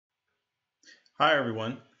Hi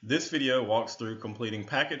everyone, this video walks through completing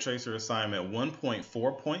Packet Tracer Assignment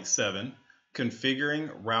 1.4.7, Configuring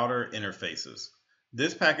Router Interfaces.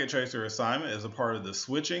 This Packet Tracer assignment is a part of the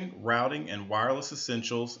Switching, Routing, and Wireless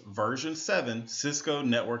Essentials version 7 Cisco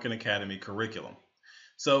Networking Academy curriculum.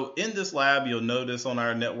 So in this lab, you'll notice on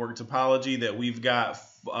our network topology that we've got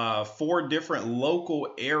 4 different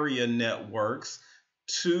local area networks.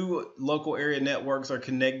 2 local area networks are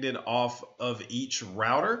connected off of each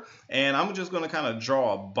router, and I'm just going to kind of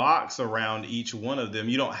draw a box around each one of them.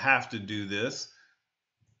 You don't have to do this,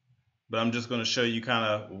 but I'm just going to show you kind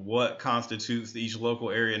of what constitutes each local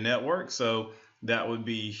area network. So that would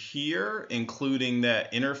be here, including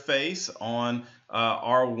that interface on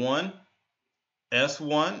R1,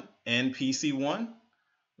 S1, and PC1.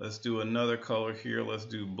 Let's do another color here. Let's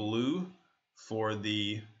do blue for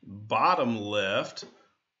the bottom left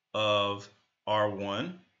of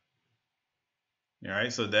R1. All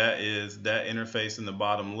right, so that is that interface in the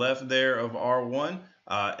bottom left there of R1,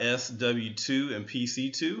 SW2 and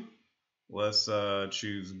PC2. Let's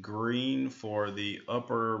choose green for the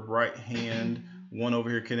upper right hand one over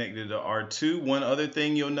here connected to R2. One other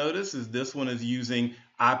thing you'll notice is this one is using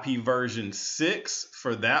IP version 6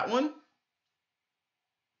 for that one.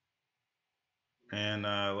 And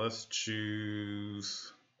let's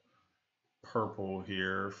choose purple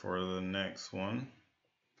here for the next one.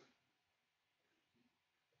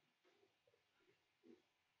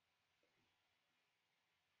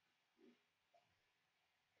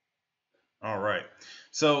 All right.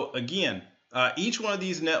 So again, each one of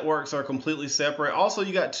these networks are completely separate. Also,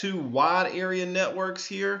 you got 2 wide area networks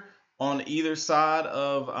here on either side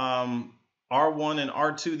of R1 and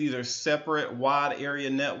R2. These are separate wide area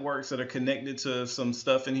networks that are connected to some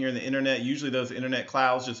stuff in here in the internet. Usually those internet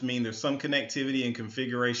clouds just mean there's some connectivity and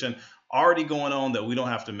configuration already going on that we don't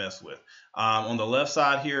have to mess with. On the left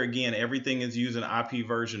side here, again, everything is using IP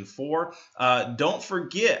version 4. Don't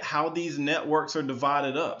forget how these networks are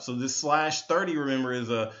divided up. So this /30, remember, is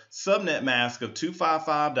a subnet mask of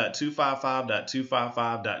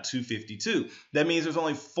 255.255.255.252. That means there's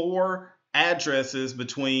only 4 addresses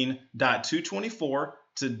between .224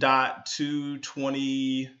 to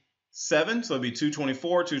 .227, so it'd be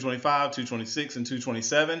 224, 225, 226, and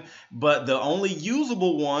 227. But the only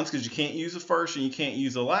usable ones, because you can't use the first and you can't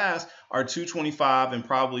use the last, are 225 and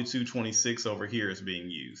probably 226 over here is being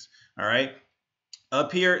used. All right.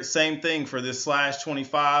 Up here, same thing for this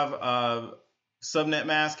 /25 subnet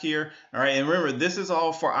mask here. All right, and remember, this is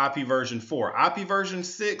all for IP version 4. IP version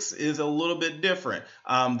 6 is a little bit different.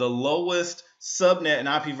 The lowest subnet in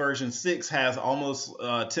IP version 6 has almost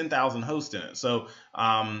 10,000 hosts in it. So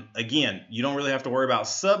again, you don't really have to worry about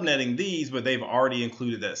subnetting these, but they've already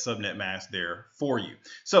included that subnet mask there for you.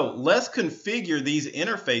 So let's configure these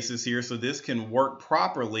interfaces here so this can work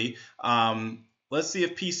properly. Let's see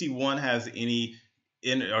if PC1 has any.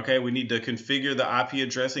 Okay, we need to configure the IP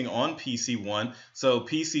addressing on PC1. So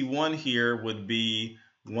PC1 here would be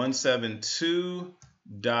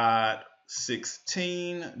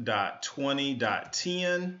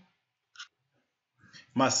 172.16.20.10.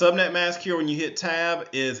 My subnet mask here when you hit tab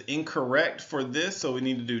is incorrect for this, so we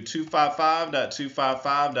need to do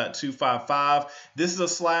 255.255.255. This is a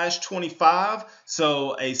 /25,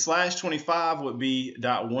 so a /25 would be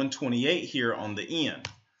 .128 here on the end.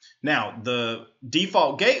 Now, the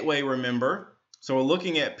default gateway, remember, so we're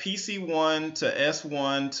looking at PC1 to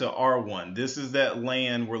S1 to R1. This is that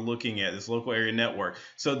LAN we're looking at, this local area network.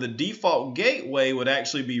 So the default gateway would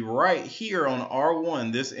actually be right here on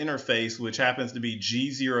R1, this interface, which happens to be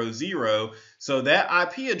G00. So that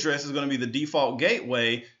IP address is going to be the default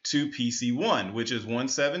gateway to PC1, which is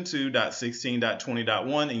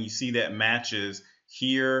 172.16.20.1. And you see that matches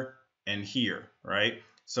here and here, right?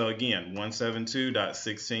 So again,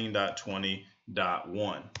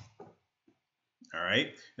 172.16.20.1. All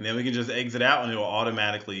right, and then we can just exit out and it will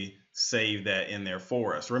automatically save that in there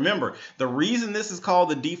for us. Remember, the reason this is called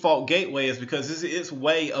the default gateway is because this is its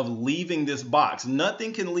way of leaving this box.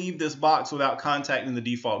 Nothing can leave this box without contacting the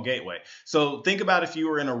default gateway. So think about if you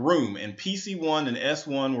were in a room and PC1 and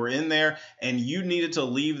S1 were in there and you needed to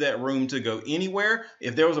leave that room to go anywhere.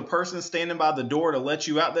 If there was a person standing by the door to let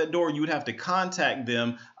you out that door, you would have to contact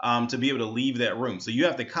them to be able to leave that room. So you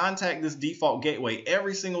have to contact this default gateway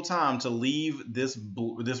every single time to leave this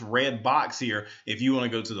red box here if you want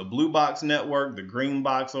to go to the blue box network, the green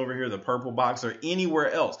box over here, the purple box, or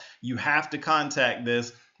anywhere else. You have to contact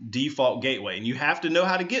this default gateway, and you have to know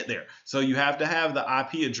how to get there. So you have to have the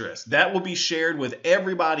IP address. That will be shared with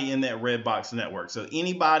everybody in that red box network. So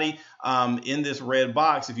anybody in this red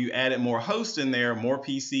box, if you added more hosts in there, more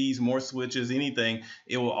PCs, more switches, anything,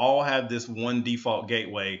 it will all have this one default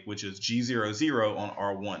gateway, which is G00 on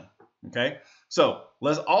R1. Okay, so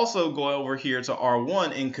let's also go over here to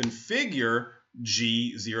R1 and configure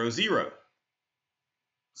G00.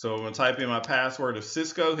 So I'm going to type in my password of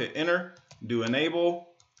Cisco, hit enter, do enable,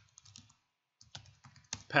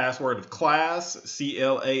 password of class,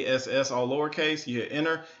 CLASS, all lowercase, you hit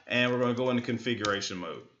enter, and we're going to go into configuration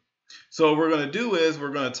mode. So what we're going to do is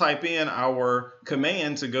we're going to type in our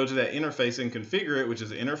command to go to that interface and configure it, which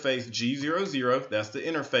is interface G00. That's the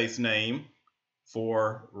interface name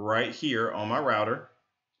for right here on my router.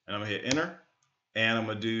 And I'm going to hit enter, and I'm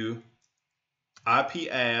going to do IP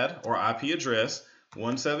add or IP address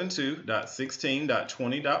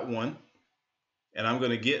 172.16.20.1, and I'm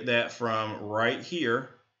going to get that from right here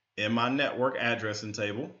in my network addressing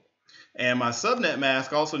table. And my subnet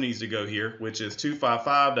mask also needs to go here, which is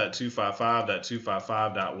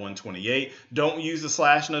 255.255.255.128. Don't use the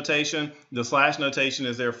slash notation. The slash notation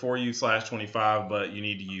is there for you, /25, but you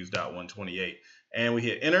need to use .128. And we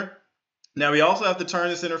hit enter. Now we also have to turn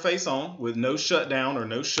this interface on with no shutdown or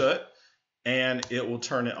no shut, and it will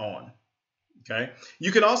turn it on. Okay.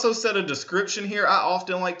 You can also set a description here. I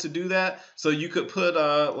often like to do that. So you could put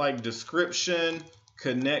like description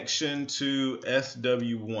connection to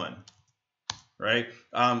SW1, right?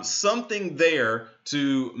 Something there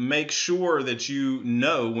to make sure that you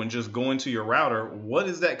know when just going to your router, what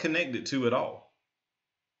is that connected to at all?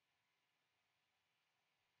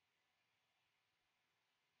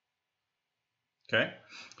 Okay.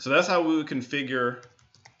 So that's how we would configure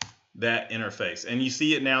that interface, and you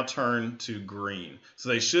see it now turn to green. So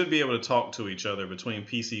they should be able to talk to each other between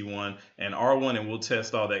PC1 and R1, and we'll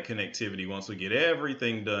test all that connectivity once we get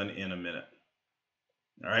everything done in a minute.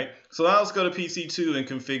 All right, so now let's go to PC2 and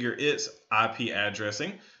configure its IP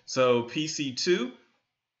addressing. So PC2,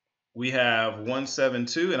 we have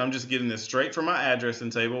 172, and I'm just getting this straight from my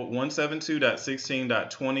addressing table,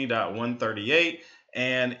 172.16.20.138.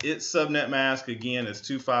 And its subnet mask, again, is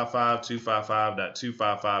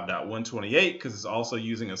 255.255.255.128 because it's also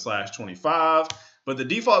using a /25. But the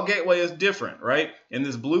default gateway is different, right? In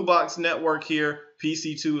this blue box network here,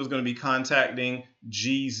 PC2 is going to be contacting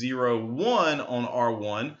G01 on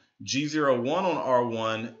R1. G01 on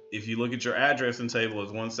R1, if you look at your addressing table,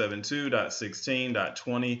 is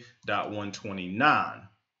 172.16.20.129.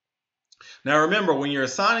 Now remember, when you're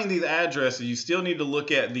assigning these addresses, you still need to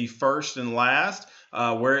look at the first and last,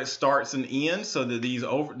 where it starts and ends, so that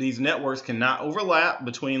these networks cannot overlap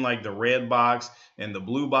between like the red box and the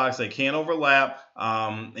blue box. They can't overlap,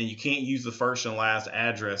 and you can't use the first and last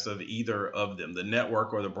address of either of them, the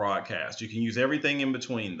network or the broadcast. You can use everything in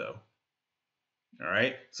between though. All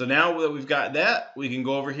right, so now that we've got that, we can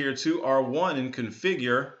go over here to R1 and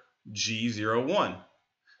configure G01.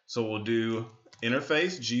 So we'll do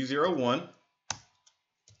interface G01,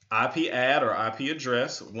 IP add or IP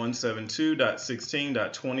address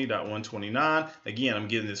 172.16.20.129. Again, I'm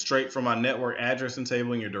getting this straight from my network addressing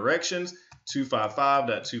table in your directions,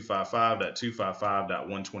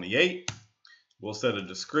 255.255.255.128. We'll set a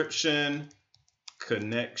description,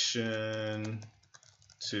 connection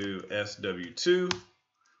to SW2,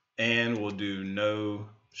 and we'll do no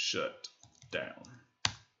shutdown.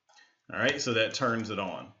 All right, so that turns it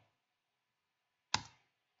on.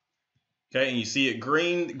 Okay, and you see it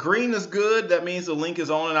green. Green is good. That means the link is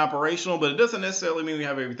on and operational, but it doesn't necessarily mean we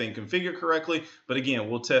have everything configured correctly. But again,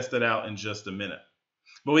 we'll test it out in just a minute.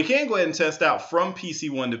 But we can go ahead and test out from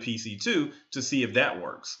PC1 to PC2 to see if that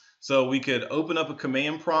works. So we could open up a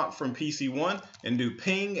command prompt from PC1 and do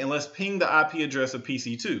ping, and let's ping the IP address of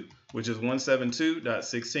PC2, which is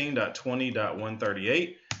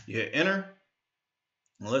 172.16.20.138. You hit enter,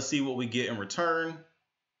 and let's see what we get in return.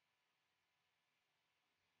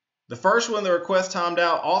 The first one, the request timed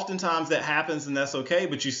out, oftentimes that happens and that's okay,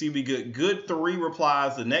 but you see we get good 3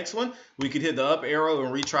 replies. The next one, we could hit the up arrow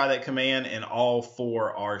and retry that command, and all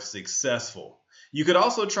 4 are successful. You could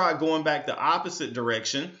also try going back the opposite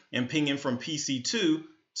direction and pinging from PC2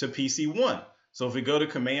 to PC1. So if we go to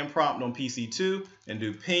command prompt on PC2 and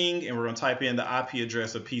do ping, and we're going to type in the IP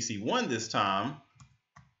address of PC1 this time,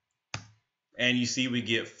 and you see we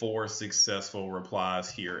get 4 successful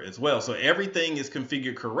replies here as well. So everything is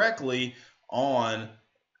configured correctly on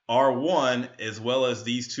R1 as well as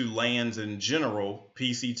these two LANs in general,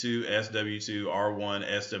 PC2, SW2, R1,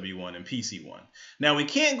 SW1, and PC1. Now we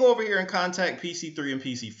can't go over here and contact PC3 and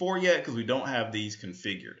PC4 yet because we don't have these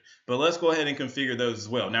configured. But let's go ahead and configure those as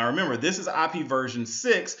well. Now remember, this is IP version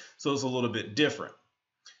 6, so it's a little bit different.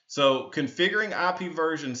 So configuring IP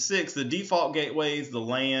version 6, the default gateways, the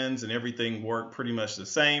LANs, and everything work pretty much the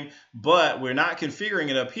same, but we're not configuring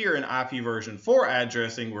it up here in IP version 4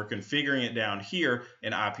 addressing. We're configuring it down here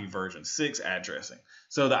in IP version 6 addressing.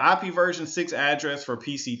 So the IP version 6 address for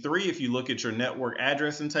PC3, if you look at your network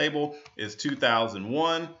addressing table, is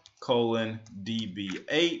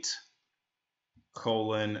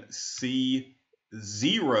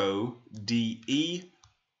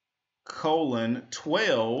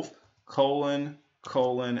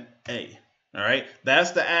All right,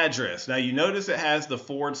 that's the address. Now you notice it has the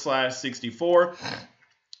 /64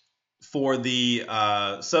 for the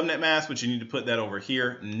subnet mask, but you need to put that over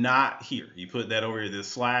here, not here. You put that over here. This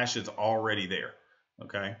slash is already there.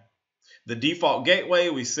 Okay. The default gateway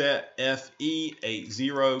we set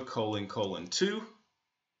FE80::2.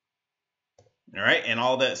 All right, and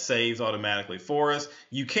all that saves automatically for us.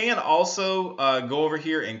 You can also go over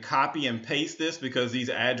here and copy and paste this because these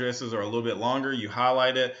addresses are a little bit longer. You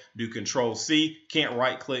highlight it, do Control-C. Can't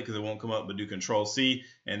right-click because it won't come up, but do Control-C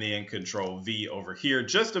and then Control-V over here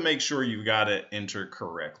just to make sure you've got it entered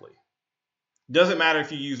correctly. Doesn't matter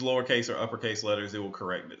if you use lowercase or uppercase letters, it will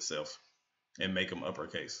correct itself and make them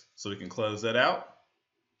uppercase. So we can close that out.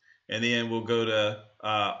 And then we'll go to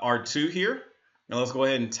R2 here. Now let's go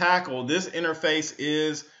ahead and tackle. This interface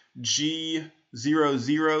is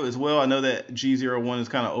G00 as well. I know that G01 is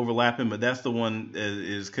kind of overlapping, but that's the one that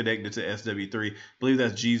is connected to SW3. I believe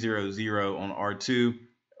that's G00 on R2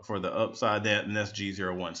 for the upside, and that's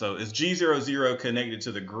G01. So it's G00 connected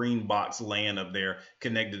to the green box LAN up there,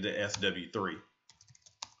 connected to SW3.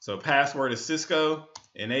 So password is Cisco,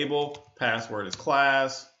 enable, password is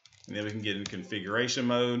class, and then we can get in configuration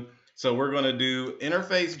mode. So we're going to do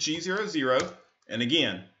interface G00. And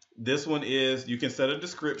again, this one is, you can set a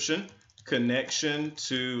description, connection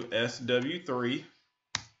to SW3.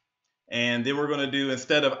 And then we're going to do,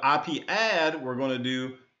 instead of IP add, we're going to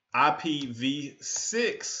do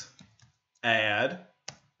IPv6 add.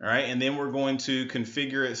 All right. And then we're going to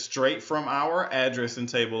configure it straight from our addressing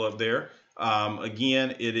table up there.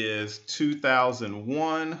 Again, it is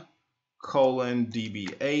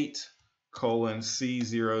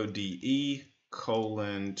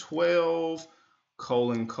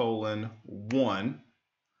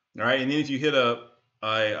All right, and then if you hit a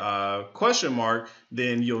question mark,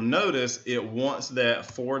 then you'll notice it wants that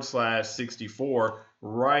 /64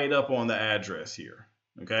 right up on the address here.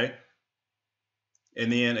 Okay,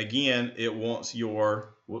 and then again, it wants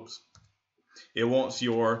your link.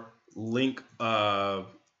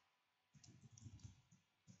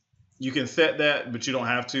 You can set that, but you don't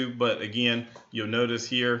have to. But again, you'll notice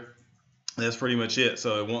here, that's pretty much it.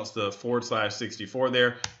 So it wants the /64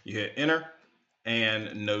 there. You hit enter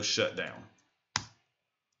and no shutdown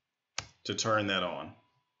to turn that on.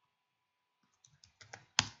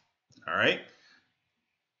 All right.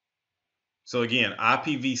 So again,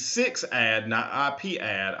 IPv6 add, not IP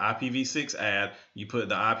add, IPv6 add, you put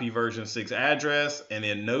the IP version 6 address and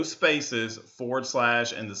then no spaces, /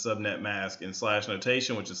 and the subnet mask in /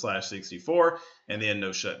 notation, which is /64, and then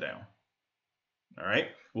no shutdown. All right,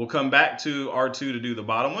 we'll come back to R2 to do the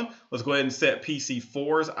bottom one. Let's go ahead and set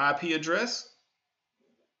PC4's IP address.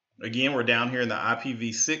 Again, we're down here in the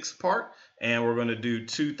IPv6 part, and we're going to do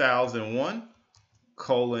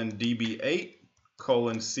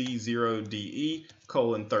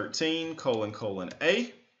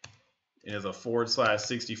 2001:DB8:C0DE:13::A. It is a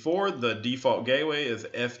 /64. The default gateway is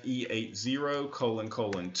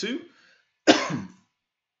FE80::2.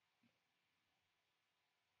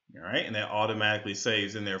 All right, and that automatically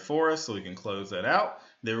saves in there for us, so we can close that out.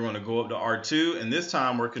 Then we're going to go up to R2, and this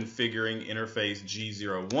time we're configuring interface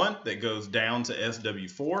G01 that goes down to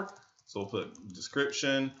SW4. So we'll put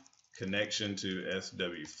description, connection to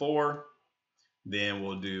SW4. Then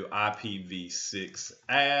we'll do IPv6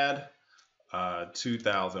 add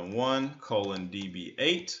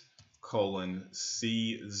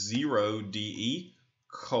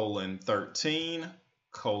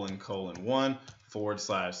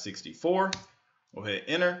 /64. We'll hit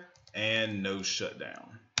enter and no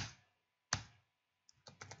shutdown.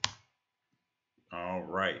 All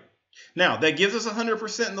right. Now that gives us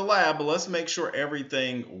 100% in the lab, but let's make sure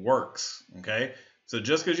everything works. Okay. So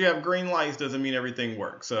just because you have green lights doesn't mean everything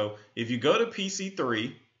works. So if you go to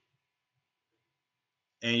PC3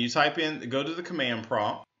 and you type in, go to the command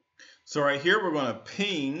prompt. So right here, we're going to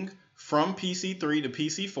ping from PC3 to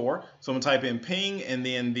PC4. So I'm going to type in ping and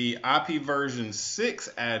then the IP version 6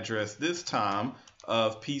 address this time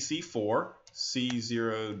of PC4,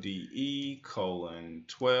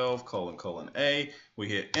 C0DE:12::A. We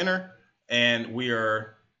hit enter and we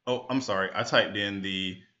are, oh, I'm sorry, I typed in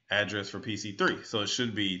the address for PC3. So it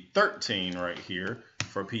should be 13 right here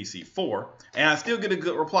for PC4. And I still get a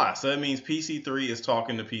good reply. So that means PC3 is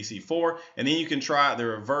talking to PC4. And then you can try the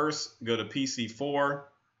reverse, go to PC4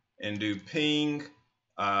 and do ping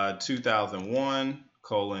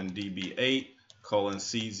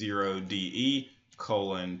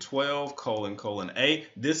 2001:C0DE:12::A.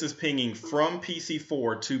 This is pinging from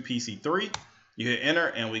PC4 to PC3. You hit enter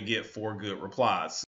and we get 4 good replies.